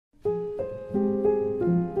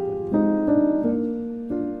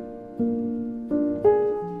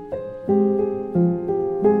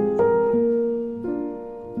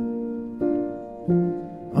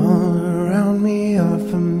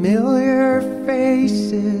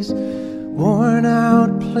faces, worn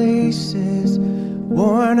out places,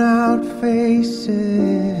 worn out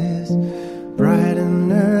faces, bright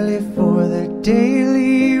and early for their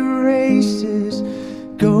daily races,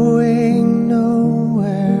 going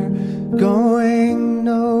nowhere, going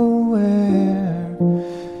nowhere.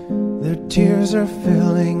 Their tears are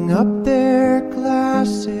filling up their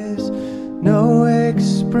glasses, no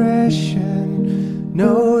expression,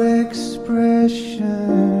 no expression.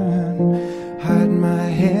 Hide my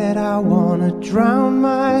head, I wanna drown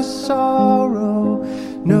my sorrow.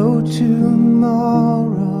 No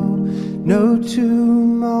tomorrow, no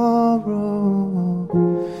tomorrow.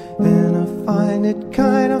 And I find it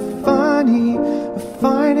kind of funny, I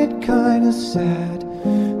find it kind of sad.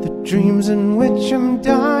 The dreams in which I'm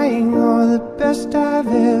dying are the best I've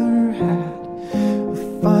ever had. I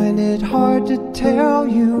find it hard to tell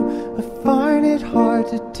you, I find it hard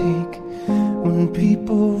to take. When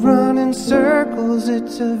people run in circles,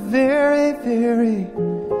 it's a very, very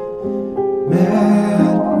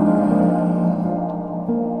mad world.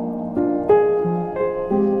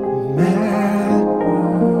 Mad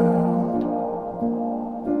world.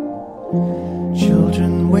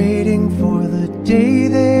 Children waiting for the day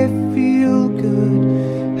they feel good.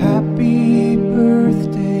 Happy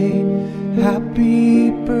birthday,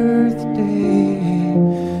 happy birthday.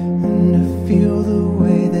 And to feel the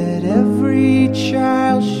way that every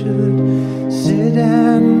child should sit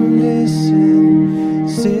and listen,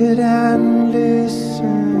 sit and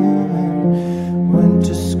listen. Went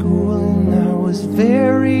to school and I was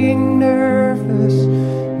very nervous.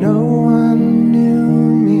 No one knew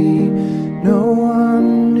me, no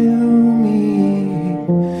one knew me.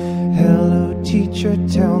 Hello teacher,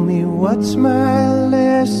 tell me what's my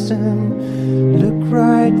lesson. Look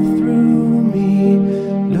right through me,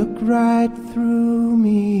 look right through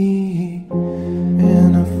me.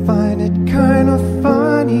 And I find it kind of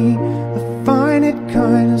funny, I find it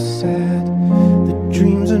kind of sad. The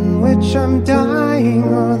dreams in which I'm dying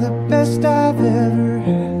are the best I've ever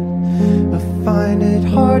had. I find it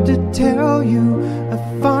hard to tell you, I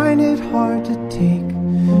find it hard to take.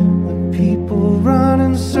 When people run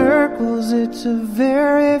in circles, it's a very